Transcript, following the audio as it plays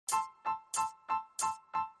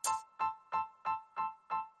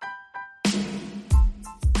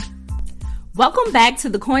Welcome back to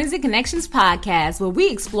the Coins and Connections podcast, where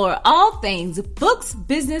we explore all things books,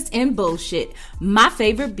 business, and bullshit. My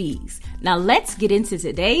favorite bees. Now let's get into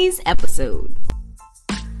today's episode.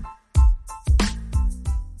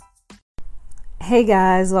 Hey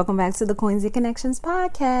guys, welcome back to the Coins and Connections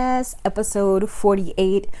podcast, episode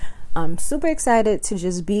 48. I'm super excited to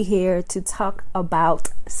just be here to talk about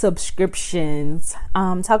subscriptions,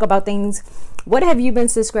 talk about things. What have you been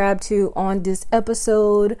subscribed to on this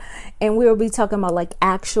episode? And we'll be talking about like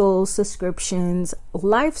actual subscriptions,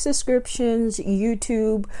 life subscriptions,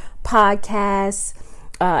 YouTube, podcasts,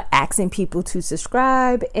 asking people to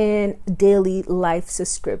subscribe, and daily life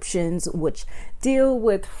subscriptions, which deal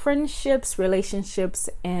with friendships, relationships,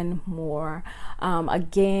 and more.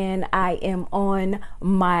 Again, I am on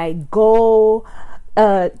my goal,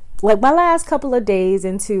 like my last couple of days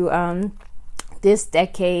into this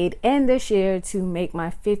decade and this year, to make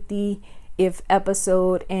my 50th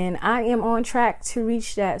episode, and I am on track to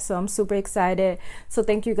reach that, so I'm super excited. So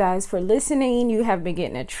thank you guys for listening. You have been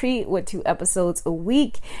getting a treat with 2 episodes a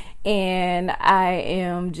week, and I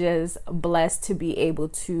am just blessed to be able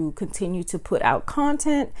to continue to put out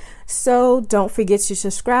content. So don't forget to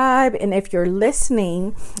subscribe, and if you're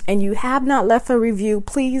listening and you have not left a review,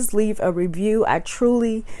 please leave a review. I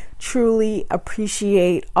truly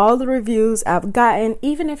appreciate all the reviews I've gotten.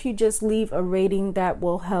 Even if you just leave a rating, that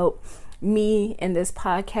will help me in this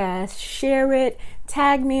podcast. Share it,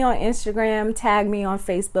 tag me on Instagram, tag me on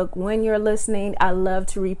Facebook when you're listening. I love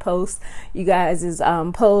to repost you guys'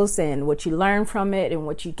 posts and what you learn from it and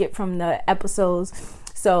what you get from the episodes.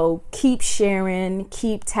 So keep sharing,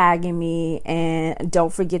 keep tagging me, and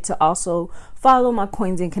don't forget to also follow my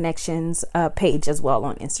Coins and Connections page as well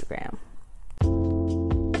on Instagram.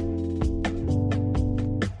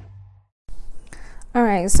 All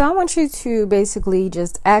right, so I want you to basically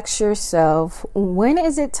just ask yourself, when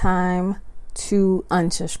is it time to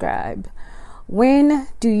unsubscribe? When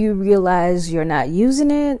do you realize you're not using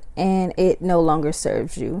it and it no longer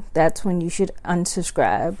serves you? That's when you should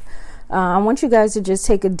unsubscribe. I want you guys to just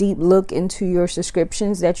take a deep look into your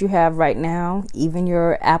subscriptions that you have right now, even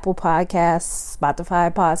your Apple Podcasts,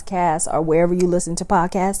 Spotify Podcasts, or wherever you listen to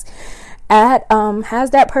podcasts.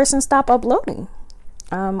 Has that person stopped uploading?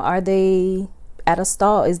 Are they at a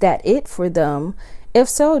stall? Is that it for them? If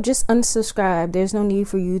so, just unsubscribe. There's no need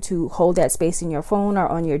for you to hold that space in your phone or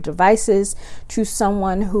on your devices to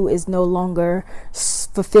someone who is no longer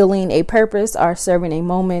fulfilling a purpose or serving a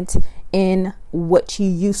moment in what you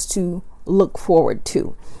used to look forward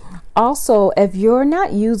to. Also, if you're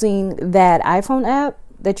not using that iPhone app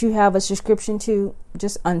that you have a subscription to,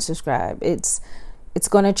 just unsubscribe. It's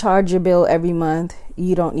going to charge your bill every month.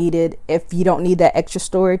 You don't need it. If you don't need that extra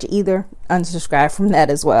storage either, unsubscribe from that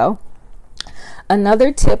as well.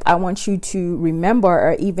 Another tip I want you to remember,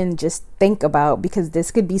 or even just think about, because this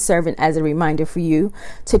could be serving as a reminder for you,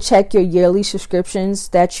 to check your yearly subscriptions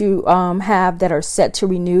that you have that are set to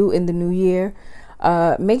renew in the new year.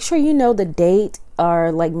 Make sure you know the date,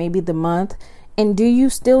 or like maybe the month, and do you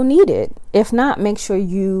still need it? If not, make sure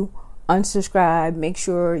you unsubscribe. Make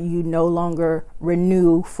sure you no longer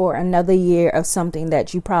renew for another year of something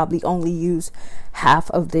that you probably only use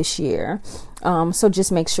half of this year. So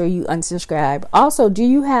just make sure you unsubscribe. Also, do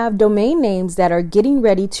you have domain names that are getting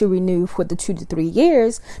ready to renew for the 2 to 3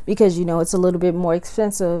 years? Because you know it's a little bit more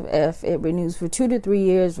expensive if it renews for 2 to 3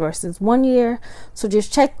 years versus 1 year. So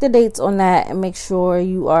just check the dates on that and make sure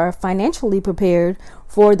you are financially prepared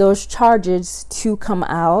for those charges to come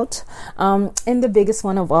out. And the biggest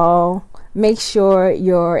one of all, make sure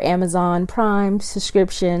your Amazon Prime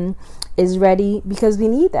subscription is ready, because we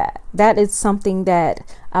need that. That is something that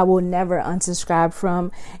I will never unsubscribe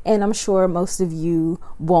from, and I'm sure most of you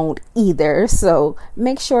won't either. So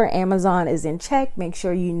make sure Amazon is in check. Make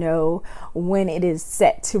sure you know when it is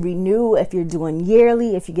set to renew. If you're doing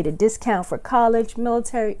yearly, if you get a discount for college,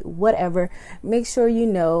 military, whatever, make sure you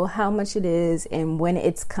know how much it is and when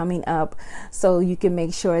it's coming up, so you can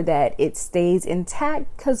make sure that it stays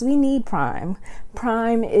intact, because we need Prime.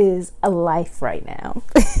 Prime is a life right now.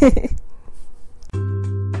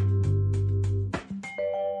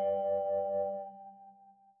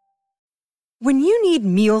 When you need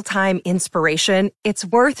mealtime inspiration, it's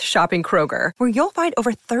worth shopping Kroger, where you'll find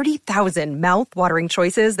over 30,000 mouth-watering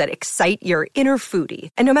choices that excite your inner foodie.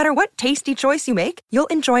 And no matter what tasty choice you make, you'll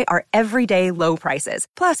enjoy our everyday low prices,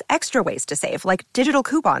 plus extra ways to save, like digital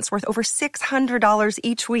coupons worth over $600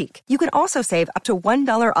 each week. You can also save up to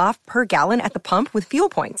 $1 off per gallon at the pump with fuel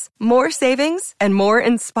points. More savings and more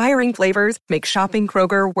inspiring flavors make shopping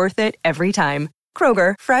Kroger worth it every time.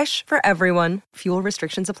 Kroger, fresh for everyone. Fuel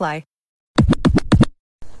restrictions apply.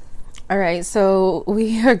 All right, so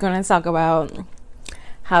we are going to talk about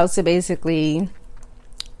how to basically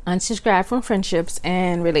unsubscribe from friendships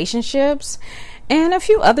and relationships and a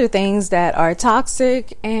few other things that are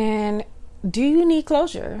toxic. And do you need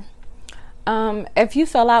closure? If you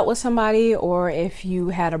fell out with somebody, or if you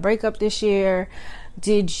had a breakup this year,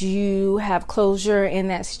 did you have closure in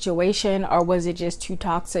that situation, or was it just too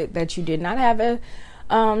toxic that you did not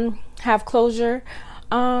have closure?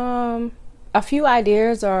 A few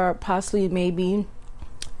ideas are possibly maybe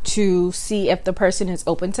to see if the person is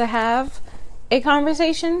open to have a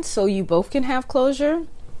conversation so you both can have closure.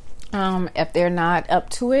 If they're not up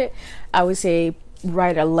to it, I would say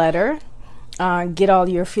write a letter, get all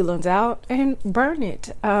your feelings out and burn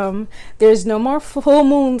it. There's no more full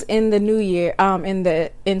moons in the new year, in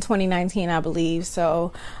 2019, I believe.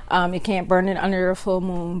 So, you can't burn it under a full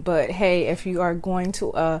moon. But hey, if you are going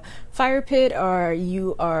to a fire pit, or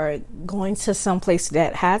you are going to some place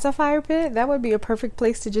that has a fire pit, that would be a perfect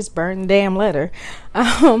place to just burn the damn letter,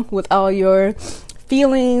 with all your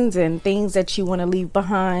feelings and things that you want to leave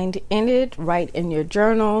behind in it. Write in your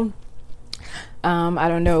journal. I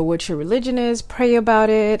don't know what your religion is, pray about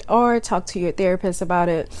it, or talk to your therapist about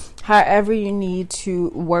it. However you need to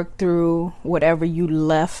work through whatever you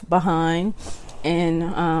left behind in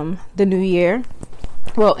the new year.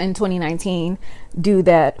 Well, in 2019, do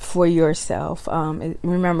that for yourself.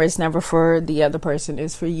 Remember, it's never for the other person,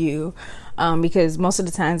 it's for you. Because most of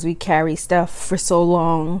the times we carry stuff for so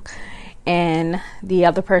long and the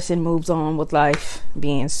other person moves on with life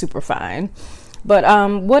being super fine. But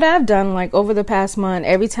what I've done, like over the past month,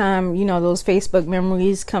 every time, those Facebook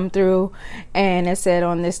memories come through and it said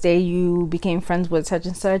on this day you became friends with such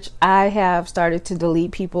and such, I have started to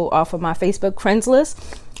delete people off of my Facebook friends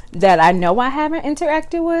list that I know I haven't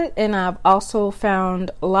interacted with. And I've also found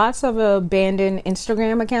lots of abandoned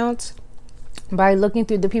Instagram accounts by looking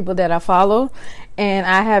through the people that I follow. And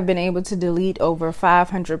I have been able to delete over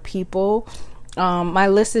 500 people. My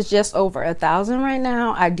list is just over 1,000 right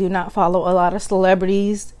now. I do not follow a lot of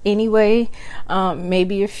celebrities anyway.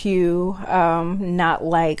 Maybe a few.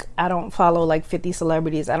 I don't follow like 50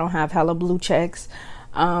 celebrities. I don't have hella blue checks.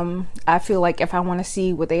 I feel like if I want to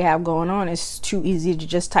see what they have going on, it's too easy to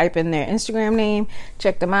just type in their Instagram name,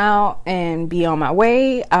 check them out, and be on my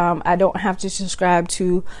way. I don't have to subscribe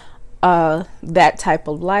to that type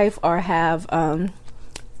of life or have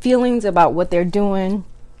feelings about what they're doing.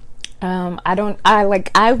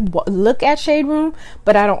 I look at Shade Room,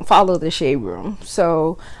 but I don't follow the Shade Room.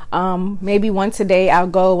 So, maybe once a day I'll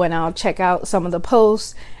go and I'll check out some of the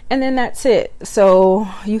posts, and then that's it. So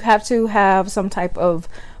you have to have some type of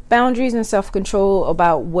boundaries and self-control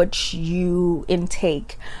about what you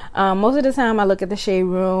intake. Most of the time I look at the Shade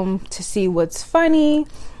Room to see what's funny,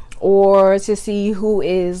 or to see who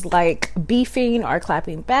is like beefing or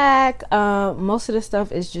clapping back. Most of the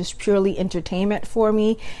stuff is just purely entertainment for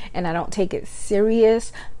me, and I don't take it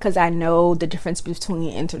serious because I know the difference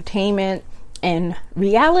between entertainment and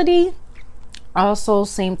reality. Also,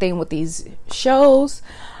 same thing with these shows.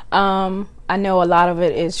 I know a lot of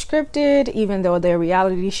it is scripted, even though they're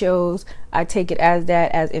reality shows. I take it as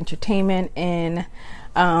that, as entertainment, and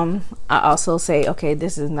I also say, okay,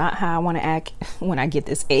 this is not how I want to act when I get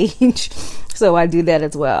this age. So I do that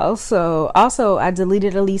as well. So also I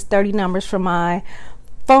deleted at least 30 numbers from my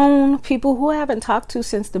phone, people who I haven't talked to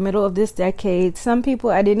since the middle of this decade. Some people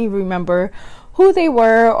I didn't even remember who they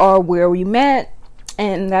were or where we met.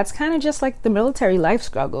 And that's kind of just like the military life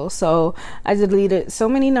struggle. So I deleted so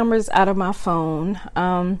many numbers out of my phone.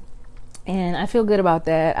 And I feel good about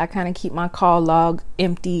that. I kind of keep my call log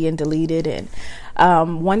empty and deleted.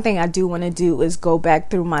 And one thing I do want to do is go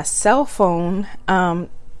back through my cell phone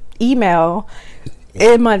email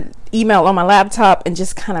in my email on my laptop and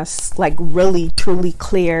just kind of like really truly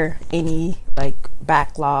clear any like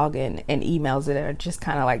backlog and emails that are just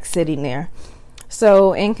kind of like sitting there.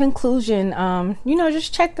 So in conclusion,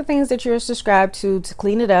 just check the things that you're subscribed to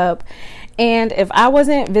clean it up. And if I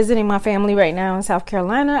wasn't visiting my family right now in South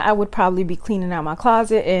Carolina, I would probably be cleaning out my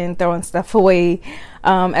closet and throwing stuff away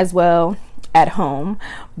as well at home.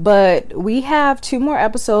 But we have 2 more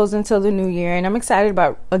episodes until the new year, and I'm excited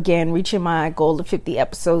about, again, reaching my goal of 50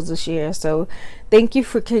 episodes this year. So thank you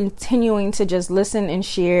for continuing to just listen and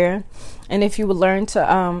share. And if you would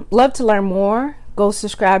love to learn more, go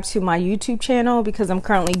subscribe to my YouTube channel, because I'm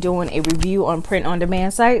currently doing a review on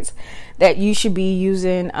print-on-demand sites that you should be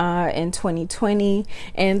using in 2020.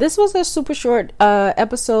 And this was a super short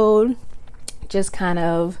episode, just kind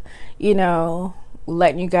of,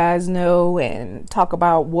 letting you guys know and talk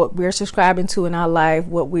about what we're subscribing to in our life,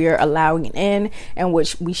 what we're allowing in, and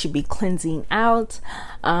which we should be cleansing out.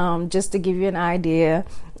 Just to give you an idea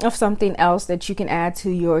of something else that you can add to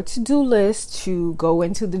your to-do list to go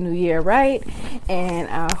into the new year, right? And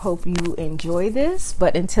I hope you enjoy this.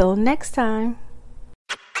 But until next time.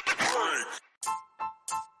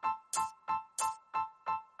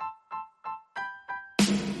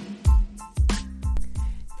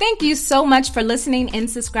 Thank you so much for listening and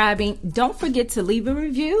subscribing. Don't forget to leave a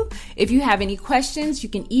review. If you have any questions, you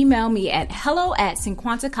can email me at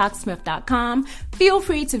hello@cinquantacoxsmith.com. Feel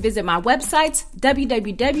free to visit my websites,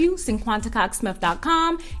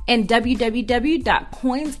 www.cinquantacoxsmith.com and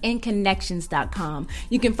www.coinsandconnections.com.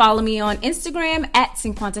 You can follow me on Instagram at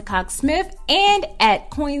cinquantacoxsmith and at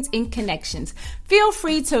Coins and Connections. Feel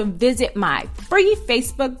free to visit my free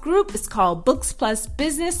Facebook group. It's called Books Plus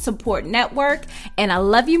Business Support Network. And I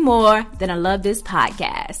love you more than I love this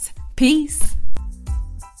podcast. Peace.